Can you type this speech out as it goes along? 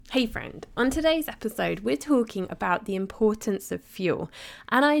Hey friend, on today's episode we're talking about the importance of fuel,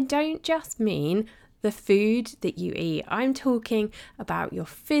 and I don't just mean the food that you eat. I'm talking about your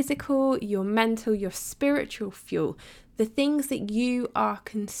physical, your mental, your spiritual fuel, the things that you are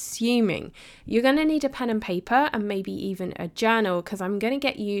consuming. You're going to need a pen and paper and maybe even a journal, because I'm going to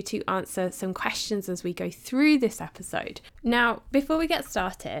get you to answer some questions as we go through this episode. Now, before we get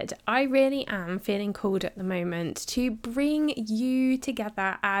started, I really am feeling called at the moment to bring you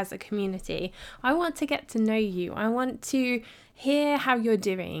together as a community. I want to get to know you. I want to hear how you're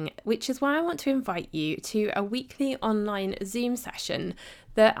doing, which is why I want to invite you to a weekly online Zoom session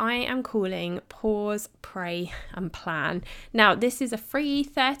that I am calling Pause, Pray and Plan. Now, this is a free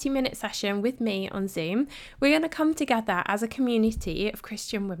 30-minute session with me on Zoom. We're going to come together as a community of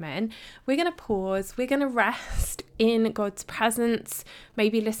Christian women. We're going to pause, we're going to rest in God's presence,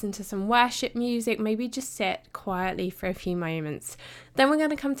 maybe listen to some worship music, maybe just sit quietly for a few moments. Then we're going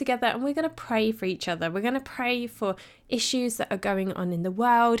to come together and we're going to pray for each other. We're going to pray for issues that are going on in the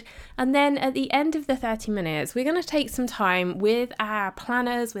world. And then at the end of the 30 minutes, we're going to take some time with our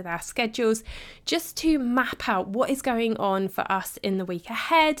planners, with our schedules, just to map out what is going on for us in the week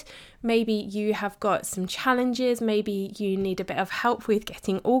ahead. Maybe you have got some challenges, maybe you need a bit of help with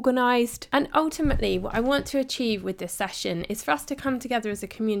getting organised. And ultimately, what I want to achieve with this session is for us to come together as a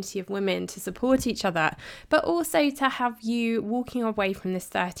community of women to support each other, but also to have you walking away from this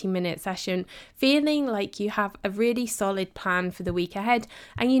 30-minute session feeling like you have a really solid plan for the week ahead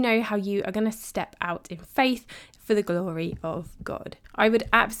and you know how you are going to step out in faith for the glory of God. I would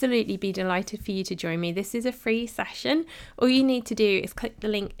absolutely be delighted for you to join me. This is a free session. All you need to do is click the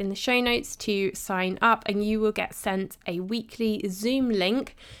link in the show notes to sign up, and you will get sent a weekly Zoom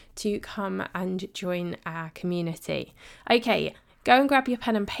link to come and join our community. Okay, go and grab your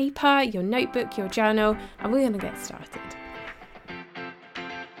pen and paper, your notebook, your journal, and we're going to get started.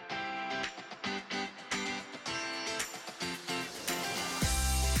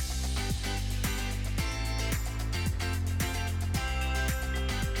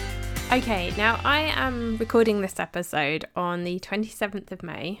 Okay, now I am recording this episode on the 27th of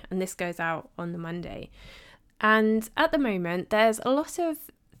May, and this goes out on the Monday. And at the moment, there's a lot of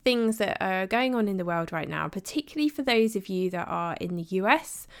things that are going on in the world right now, particularly for those of you that are in the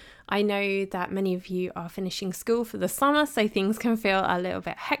US. I know that many of you are finishing school for the summer, so things can feel a little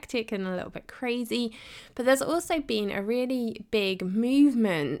bit hectic and a little bit crazy. But there's also been a really big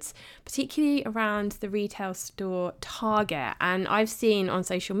movement, particularly around the retail store Target. And I've seen on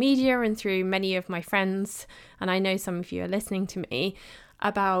social media and through many of my friends, and I know some of you are listening to me,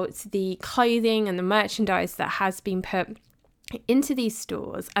 about the clothing and the merchandise that has been put into these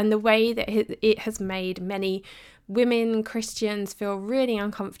stores and the way that it has made many women, Christians, feel really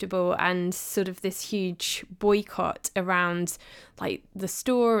uncomfortable, and sort of this huge boycott around like the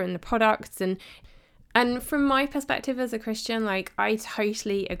store and the products. And from my perspective as a Christian, like, I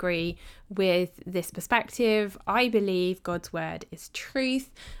totally agree with this perspective. I believe God's word is truth,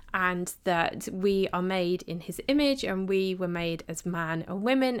 and that we are made in his image and we were made as man and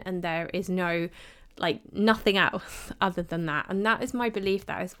women, and there is nothing else other than that. And that is my belief.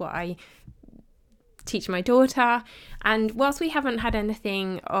 That is what I teach my daughter. And whilst we haven't had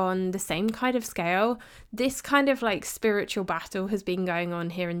anything on the same kind of scale, this kind of like spiritual battle has been going on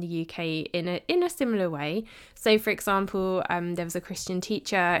here in the UK in a similar way. So for example, there was a Christian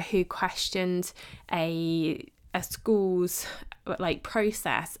teacher who questioned a school's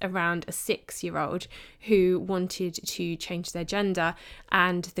process around a 6-year-old who wanted to change their gender,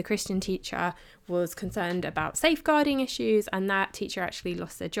 and the Christian teacher was concerned about safeguarding issues, and that teacher actually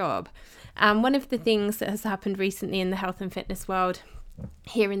lost their job. And one of the things that has happened recently in the health and fitness world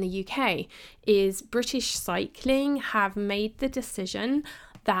here in the UK is British Cycling have made the decision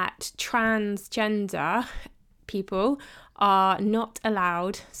that transgender people are not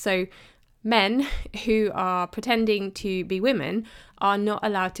allowed. So men who are pretending to be women are not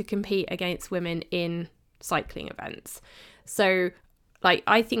allowed to compete against women in cycling events. So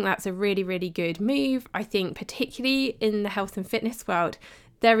I think that's a really, really good move. I think particularly in the health and fitness world,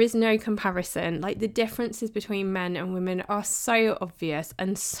 there is no comparison. Like, the differences between men and women are so obvious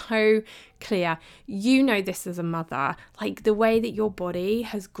and so clear. You know this as a mother, like the way that your body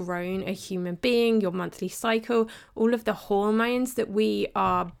has grown a human being, your monthly cycle, all of the hormones that we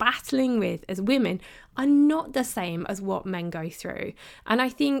are battling with as women are not the same as what men go through. And I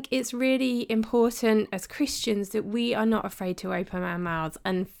think it's really important as Christians that we are not afraid to open our mouths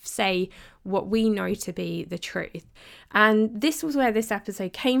and say what we know to be the truth. And this was where this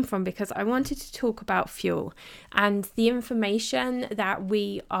episode came from, because I wanted to talk about fuel and the information that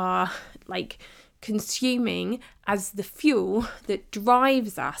we are consuming as the fuel that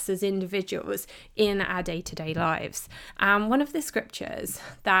drives us as individuals in our day-to-day lives. And one of the scriptures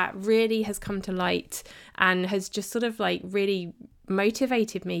that really has come to light and has just sort of like really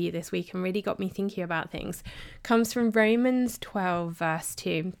motivated me this week and really got me thinking about things comes from Romans 12 verse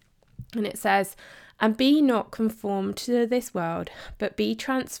 2, and it says, "And be not conformed to this world, but be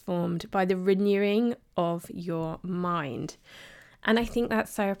transformed by the renewing of your mind." And I think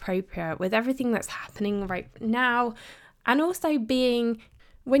that's so appropriate with everything that's happening right now. And also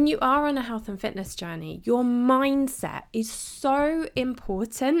when you are on a health and fitness journey, your mindset is so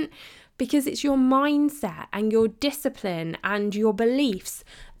important, because it's your mindset and your discipline and your beliefs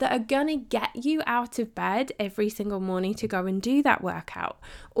that are going to get you out of bed every single morning to go and do that workout.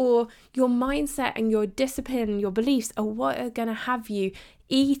 Or your mindset and your discipline and your beliefs are what are going to have you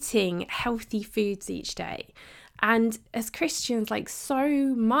eating healthy foods each day. And as Christians, like so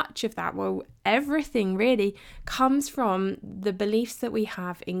much of that, well, everything really comes from the beliefs that we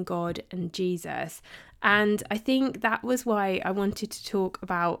have in God and Jesus. And I think that was why I wanted to talk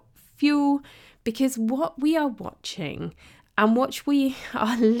about fuel, because what we are watching and what we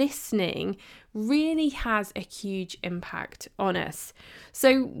are listening really has a huge impact on us.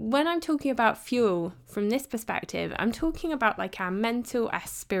 So when I'm talking about fuel from this perspective, I'm talking about like our mental, our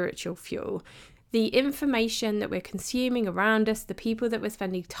spiritual fuel, the information that we're consuming around us, the people that we're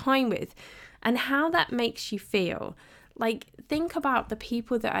spending time with, and how that makes you feel. Like, think about the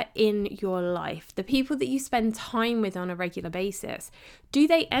people that are in your life, the people that you spend time with on a regular basis. Do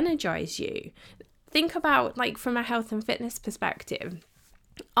they energize you? Think about, like, from a health and fitness perspective.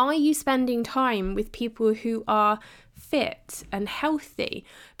 Are you spending time with people who are fit and healthy?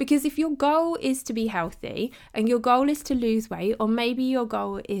 Because if your goal is to be healthy and your goal is to lose weight, or maybe your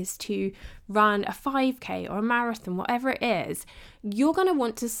goal is to run a 5K or a marathon, whatever it is, you're going to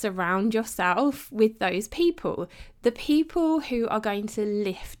want to surround yourself with those people, the people who are going to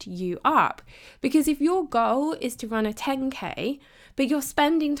lift you up. Because if your goal is to run a 10K, but you're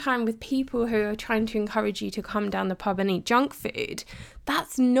spending time with people who are trying to encourage you to come down the pub and eat junk food,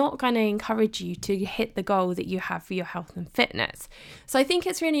 that's not going to encourage you to hit the goal that you have for your health and fitness. So I think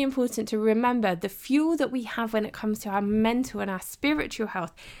it's really important to remember the fuel that we have when it comes to our mental and our spiritual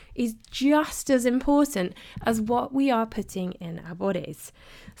health is just as important as what we are putting in our bodies.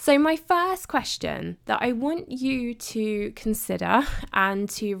 So my first question that I want you to consider and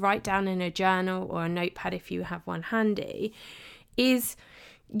to write down in a journal or a notepad if you have one handy is,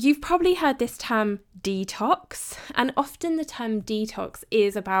 you've probably heard this term detox, and often the term detox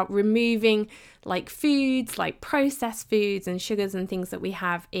is about removing like foods, like processed foods and sugars and things that we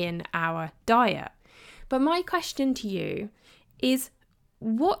have in our diet. But my question to you is,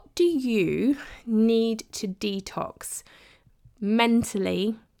 what do you need to detox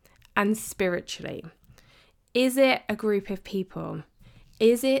mentally and spiritually? Is it a group of people?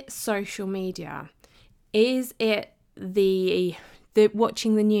 Is it social media? Is it the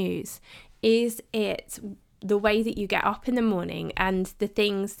watching the news? Is it the way that you get up in the morning and the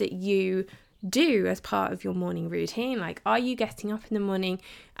things that you do as part of your morning routine? Like, are you getting up in the morning,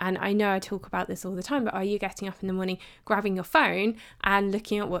 and I know I talk about this all the time, but are you getting up in the morning, grabbing your phone and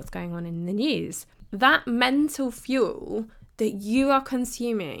looking at what's going on in the news? That mental fuel that you are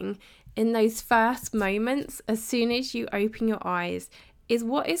consuming in those first moments, as soon as you open your eyes, is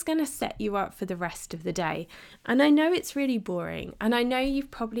what is going to set you up for the rest of the day. And I know it's really boring, and I know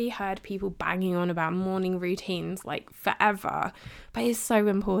you've probably heard people banging on about morning routines like forever, but it's so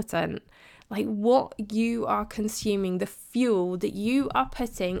important. Like, what you are consuming, the fuel that you are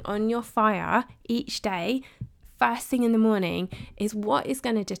putting on your fire each day, first thing in the morning, is what is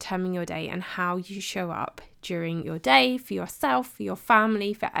going to determine your day and how you show up during your day, for yourself, for your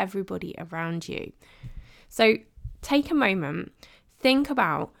family, for everybody around you. So take a moment. Think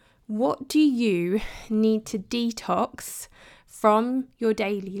about, what do you need to detox from your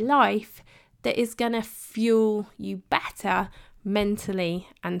daily life that is going to fuel you better mentally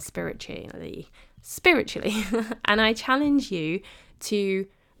and spiritually. And I challenge you to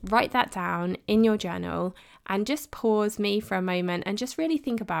write that down in your journal and just pause me for a moment and just really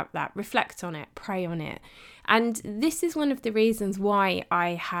think about that, reflect on it, pray on it. And this is one of the reasons why I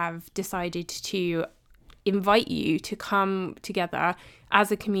have decided to invite you to come together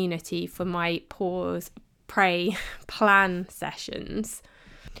as a community for my pause, pray, plan sessions,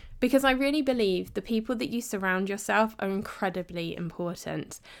 because I really believe the people that you surround yourself are incredibly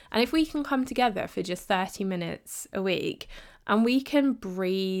important. And if we can come together for just 30 minutes a week and we can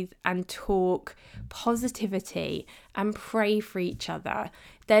breathe and talk positivity and pray for each other,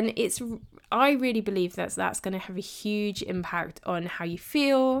 then I really believe that that's going to have a huge impact on how you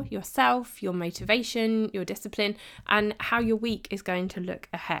feel, yourself, your motivation, your discipline, and how your week is going to look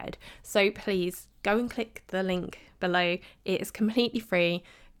ahead. So please go and click the link below. It is completely free.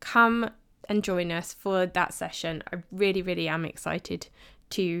 Come and join us for that session. I really, really am excited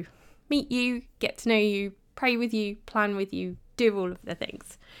to meet you, get to know you, pray with you, plan with you, do all of the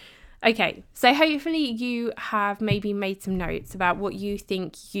things. Okay, so hopefully you have maybe made some notes about what you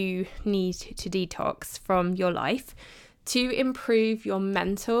think you need to detox from your life to improve your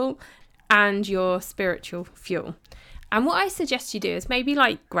mental and your spiritual fuel. And what I suggest you do is maybe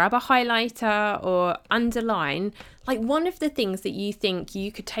like grab a highlighter or underline like one of the things that you think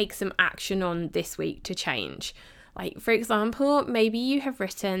you could take some action on this week to change. Like, for example, maybe you have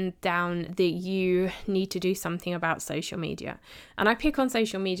written down that you need to do something about social media. And I pick on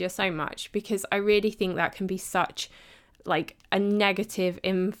social media so much because I really think that can be such like a negative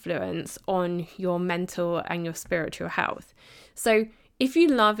influence on your mental and your spiritual health. So if you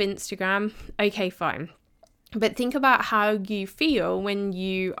love Instagram, okay, fine. But think about how you feel when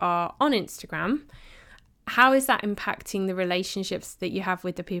you are on Instagram. How is that impacting the relationships that you have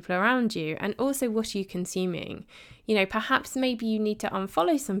with the people around you? And also, what are you consuming? You know, perhaps maybe you need to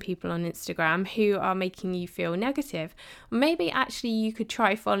unfollow some people on Instagram who are making you feel negative. Or maybe actually you could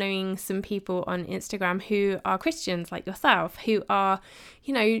try following some people on Instagram who are Christians like yourself, who are,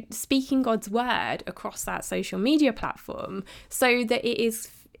 you know, speaking God's word across that social media platform so that it is,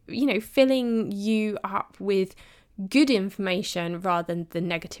 you know, filling you up with good information rather than the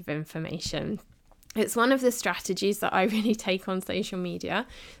negative information. It's one of the strategies that I really take on social media.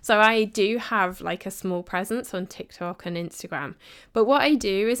 So I do have like a small presence on TikTok and Instagram. But what I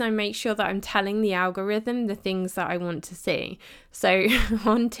do is I make sure that I'm telling the algorithm the things that I want to see. So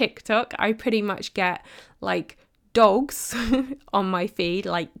on TikTok, I pretty much get like dogs on my feed,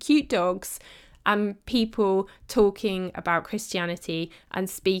 like cute dogs, and people talking about Christianity and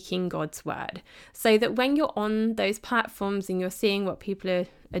speaking God's word. So that when you're on those platforms and you're seeing what people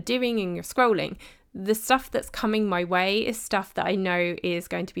are doing and you're scrolling, the stuff that's coming my way is stuff that I know is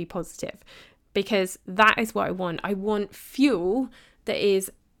going to be positive, because that is what I want. I want fuel that is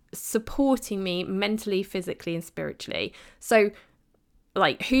supporting me mentally, physically, and spiritually. So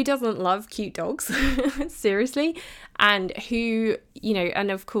like, who doesn't love cute dogs? Seriously. And who, you know,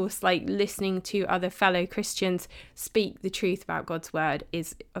 and of course, like listening to other fellow Christians speak the truth about God's word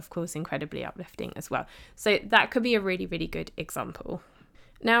is, of course, incredibly uplifting as well. So that could be a really, really good example.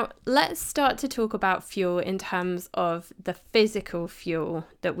 Now, let's start to talk about fuel in terms of the physical fuel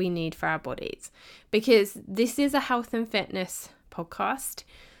that we need for our bodies, because this is a health and fitness podcast.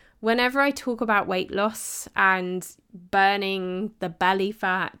 Whenever I talk about weight loss and burning the belly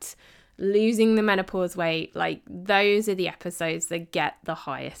fat, losing the menopause weight, like those are the episodes that get the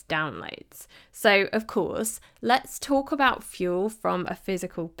highest downloads. So, of course, let's talk about fuel from a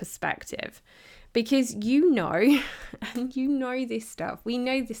physical perspective. Because you know, and you know this stuff, we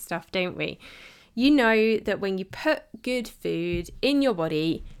know this stuff, don't we? You know that when you put good food in your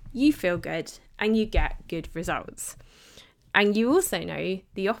body, you feel good and you get good results. And you also know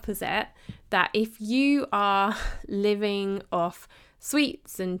the opposite, that if you are living off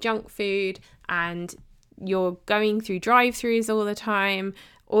sweets and junk food and you're going through drive-thrus all the time,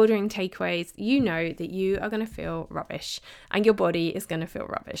 ordering takeaways, you know that you are going to feel rubbish and your body is going to feel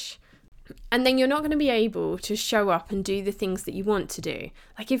rubbish. And then you're not going to be able to show up and do the things that you want to do.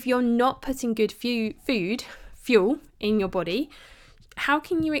 Like if you're not putting good fuel in your body, how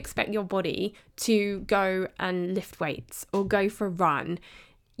can you expect your body to go and lift weights or go for a run?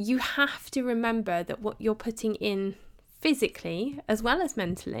 You have to remember that what you're putting in physically as well as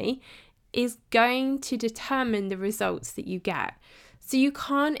mentally is going to determine the results that you get. So you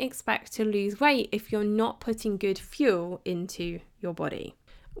can't expect to lose weight if you're not putting good fuel into your body.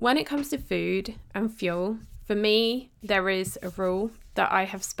 When it comes to food and fuel, for me, there is a rule that I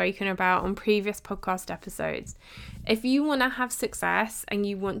have spoken about on previous podcast episodes. If you want to have success and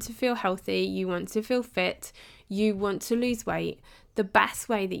you want to feel healthy, you want to feel fit, you want to lose weight, the best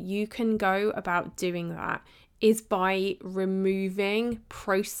way that you can go about doing that is by removing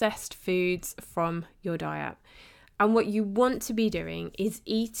processed foods from your diet. And what you want to be doing is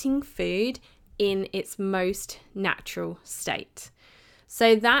eating food in its most natural state.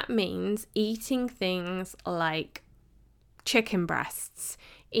 So that means eating things like chicken breasts,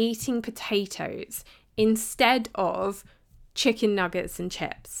 eating potatoes instead of chicken nuggets and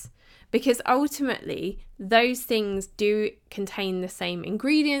chips. Because ultimately, those things do contain the same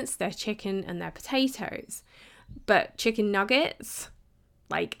ingredients, they're chicken and they're potatoes. But chicken nuggets,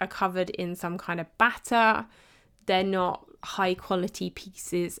 like, are covered in some kind of batter. They're not high quality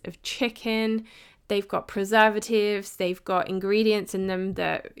pieces of chicken. They've got preservatives. They've got ingredients in them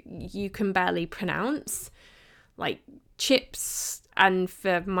that you can barely pronounce, like chips. And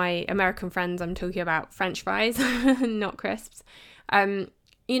for my American friends, I'm talking about French fries, not crisps.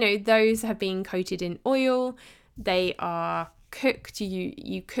 Those have been coated in oil. They are cooked.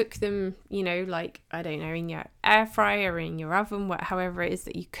 You cook them, like, I don't know, in your air fryer or in your oven, however it is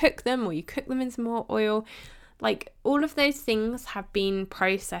that you cook them, or you cook them in some more oil. Like, all of those things have been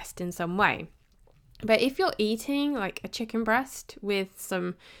processed in some way. But if you're eating like a chicken breast with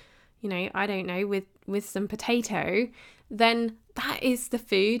some, I don't know, with some potato, then that is the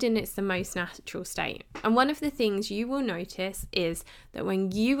food in its the most natural state. And one of the things you will notice is that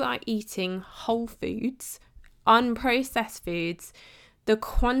when you are eating whole foods, unprocessed foods, the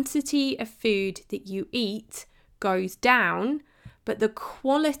quantity of food that you eat goes down, but the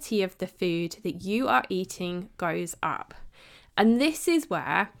quality of the food that you are eating goes up. And this is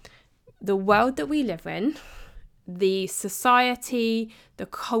where the world that we live in, the society, the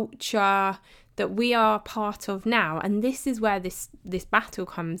culture that we are part of now, and this is where this battle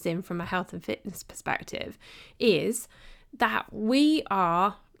comes in from a health and fitness perspective, is that we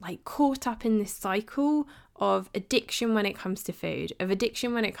are like caught up in this cycle of addiction when it comes to food, of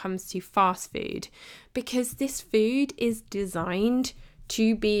addiction when it comes to fast food, because this food is designed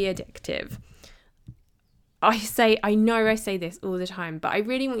to be addictive. I know I say this all the time, but I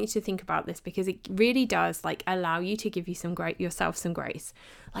really want you to think about this, because it really does like allow you to give you yourself some grace.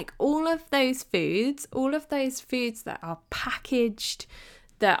 Like all of those foods that are packaged,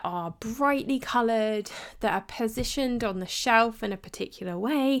 that are brightly coloured, that are positioned on the shelf in a particular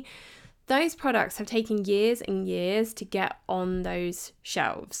way, those products have taken years and years to get on those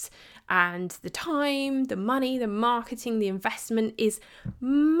shelves. And the time, the money, the marketing, the investment is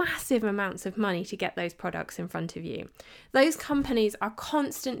massive amounts of money to get those products in front of you. Those companies are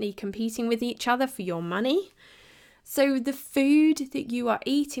constantly competing with each other for your money. So the food that you are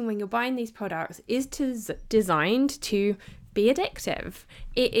eating when you're buying these products is designed to be addictive.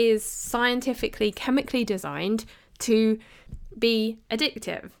 It is scientifically, chemically designed to be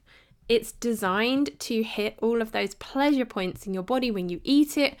addictive. It's designed to hit all of those pleasure points in your body when you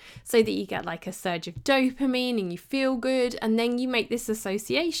eat it, so that you get like a surge of dopamine and you feel good. And then you make this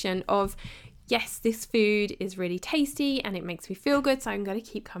association of, yes, this food is really tasty and it makes me feel good, so I'm going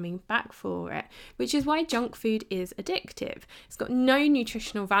to keep coming back for it, which is why junk food is addictive. It's got no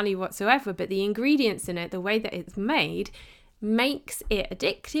nutritional value whatsoever, but the ingredients in it, the way that it's made, makes it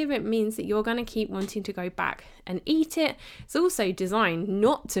addictive. It means that you're going to keep wanting to go back and eat it. It's also designed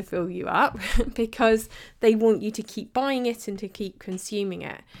not to fill you up because they want you to keep buying it and to keep consuming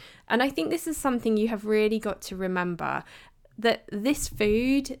it. And I think this is something you have really got to remember, that this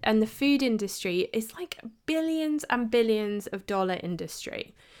food and the food industry is like billions and billions of dollar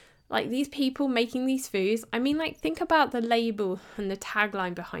industry. Like these people making these foods, I mean, like think about the label and the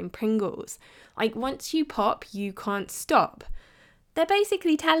tagline behind Pringles. Like once you pop, you can't stop. They're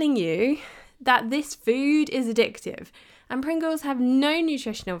basically telling you that this food is addictive, and Pringles have no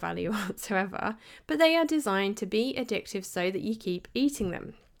nutritional value whatsoever, but they are designed to be addictive so that you keep eating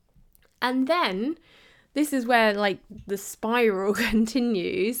them. And then this is where like the spiral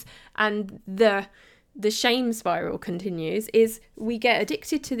continues, and the shame spiral continues, is we get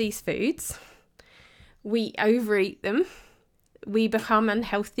addicted to these foods, we overeat them, we become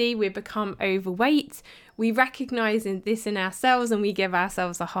unhealthy, we become overweight, we recognize this in ourselves and we give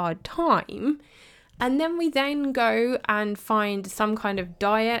ourselves a hard time. And then we then go and find some kind of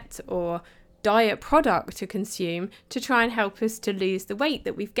diet or diet product to consume to try and help us to lose the weight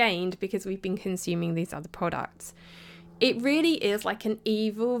that we've gained because we've been consuming these other products. It really is like an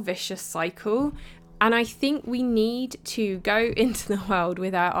evil, vicious cycle. And I think we need to go into the world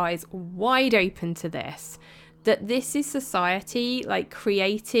with our eyes wide open to this, that this is society like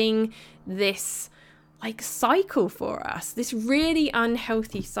creating this like cycle for us, this really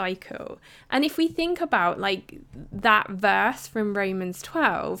unhealthy cycle. And if we think about like that verse from Romans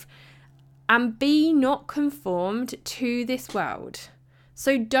 12, and be not conformed to this world.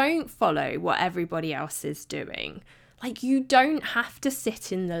 So don't follow what everybody else is doing. Like you don't have to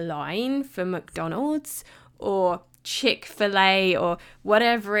sit in the line for McDonald's or Chick-fil-A or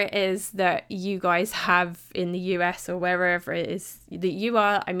whatever it is that you guys have in the US or wherever it is that you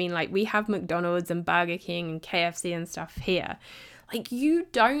are. I mean, like we have McDonald's and Burger King and KFC and stuff here. Like you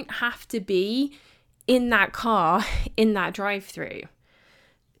don't have to be in that car in that drive-through.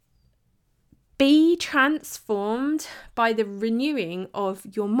 Be transformed by the renewing of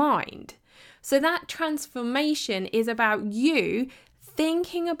your mind. So that transformation is about you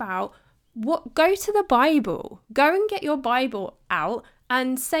thinking about Go to the Bible. Go and get your Bible out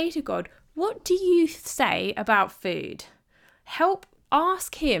and say to God, what do you say about food?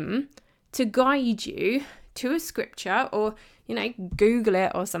 Ask him to guide you to a scripture, or, Google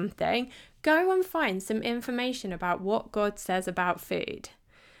it or something. Go and find some information about what God says about food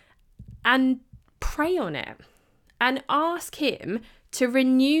and pray on it and ask him to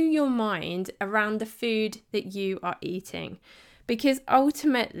renew your mind around the food that you are eating. Because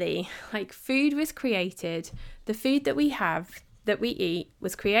ultimately, food was created, the food that we have, that we eat,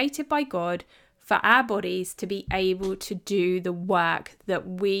 was created by God for our bodies to be able to do the work that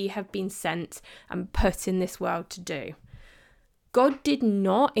we have been sent and put in this world to do. God did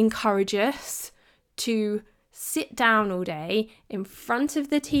not encourage us to sit down all day in front of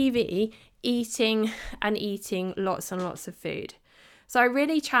the TV eating lots and lots of food. So I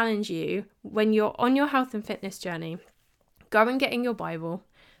really challenge you, when you're on your health and fitness journey, go and get in your Bible,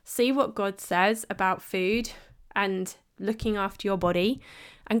 see what God says about food and looking after your body,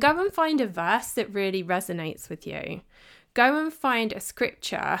 and go and find a verse that really resonates with you. Go and find a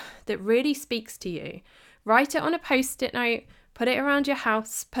scripture that really speaks to you. Write it on a post-it note, put it around your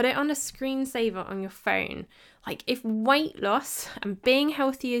house, put it on a screensaver on your phone. If weight loss and being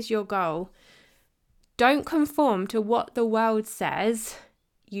healthy is your goal, don't conform to what the world says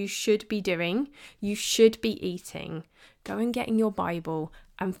you should be doing, you should be eating. Go and get in your Bible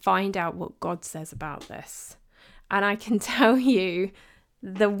and find out what God says about this. And I can tell you,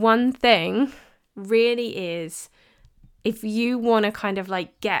 the one thing really is, if you want to kind of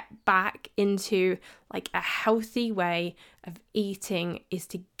get back into a healthy way of eating, is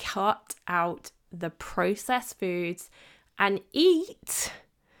to cut out the processed foods and eat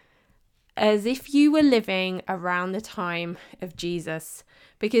as if you were living around the time of Jesus.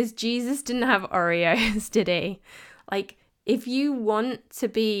 Because Jesus didn't have Oreos, did he? If you want to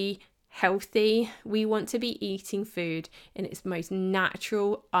be healthy, we want to be eating food in its most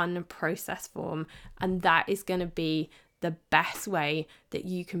natural, unprocessed form. And that is going to be the best way that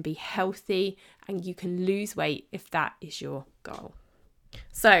you can be healthy and you can lose weight if that is your goal.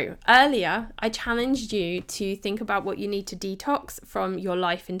 So earlier, I challenged you to think about what you need to detox from your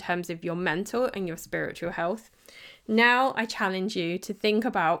life in terms of your mental and your spiritual health. Now I challenge you to think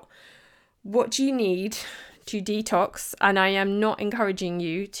about what you need to detox, and I am not encouraging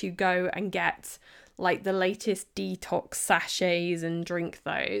you to go and get the latest detox sachets and drink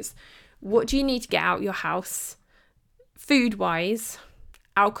those. What do you need to get out your house, food-wise,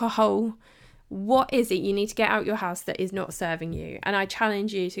 alcohol? What is it you need to get out your house that is not serving you? And I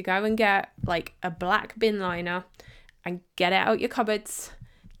challenge you to go and get a black bin liner and get it out your cupboards,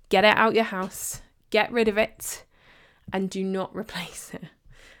 get it out your house, get rid of it, and do not replace it.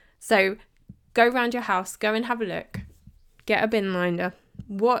 So go around your house, go and have a look, get a bin liner.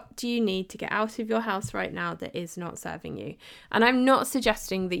 What do you need to get out of your house right now that is not serving you? And I'm not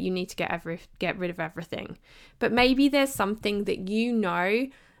suggesting that you need to get rid of everything, but maybe there's something that you know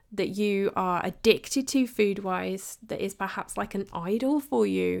that you are addicted to food-wise that is perhaps an idol for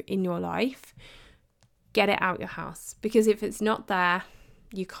you in your life. Get it out your house, because if it's not there,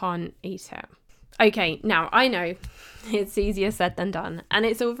 you can't eat it. Okay, now I know it's easier said than done, and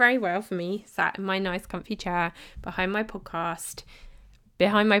it's all very well for me sat in my nice comfy chair behind my podcast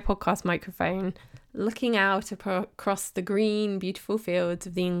microphone, looking out across the green, beautiful fields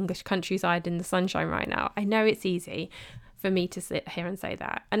of the English countryside in the sunshine right now. I know it's easy for me to sit here and say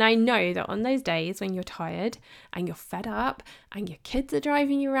that. And I know that on those days when you're tired and you're fed up and your kids are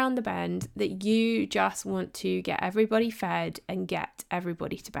driving you around the bend, that you just want to get everybody fed and get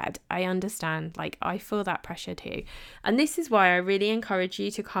everybody to bed. I understand. I feel that pressure too. And this is why I really encourage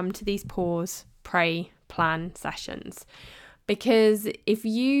you to come to these pause, pray, plan sessions. Because if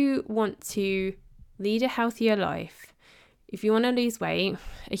you want to lead a healthier life, if you want to lose weight,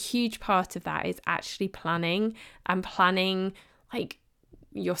 a huge part of that is actually planning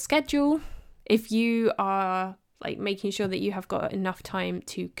your schedule. If you are making sure that you have got enough time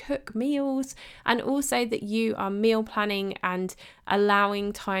to cook meals, and also that you are meal planning and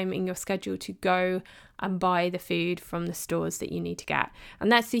allowing time in your schedule to go and buy the food from the stores that you need to get.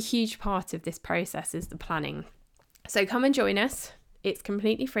 And that's a huge part of this process, is the planning. So come and join us. It's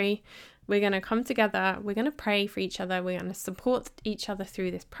completely free. We're going to come together. We're going to pray for each other. We're going to support each other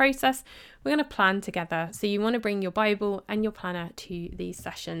through this process. We're going to plan together. So you want to bring your Bible and your planner to these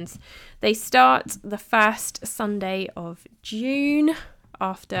sessions. They start the first Sunday of June,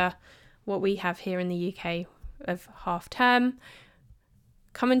 after what we have here in the UK of half term.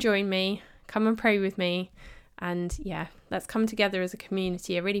 Come and join me. Come and pray with me. And let's come together as a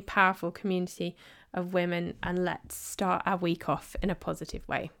community, a really powerful community of women, and let's start our week off in a positive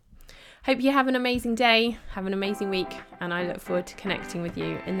way. Hope you have an amazing day, have an amazing week, and I look forward to connecting with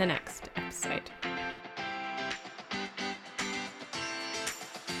you in the next episode.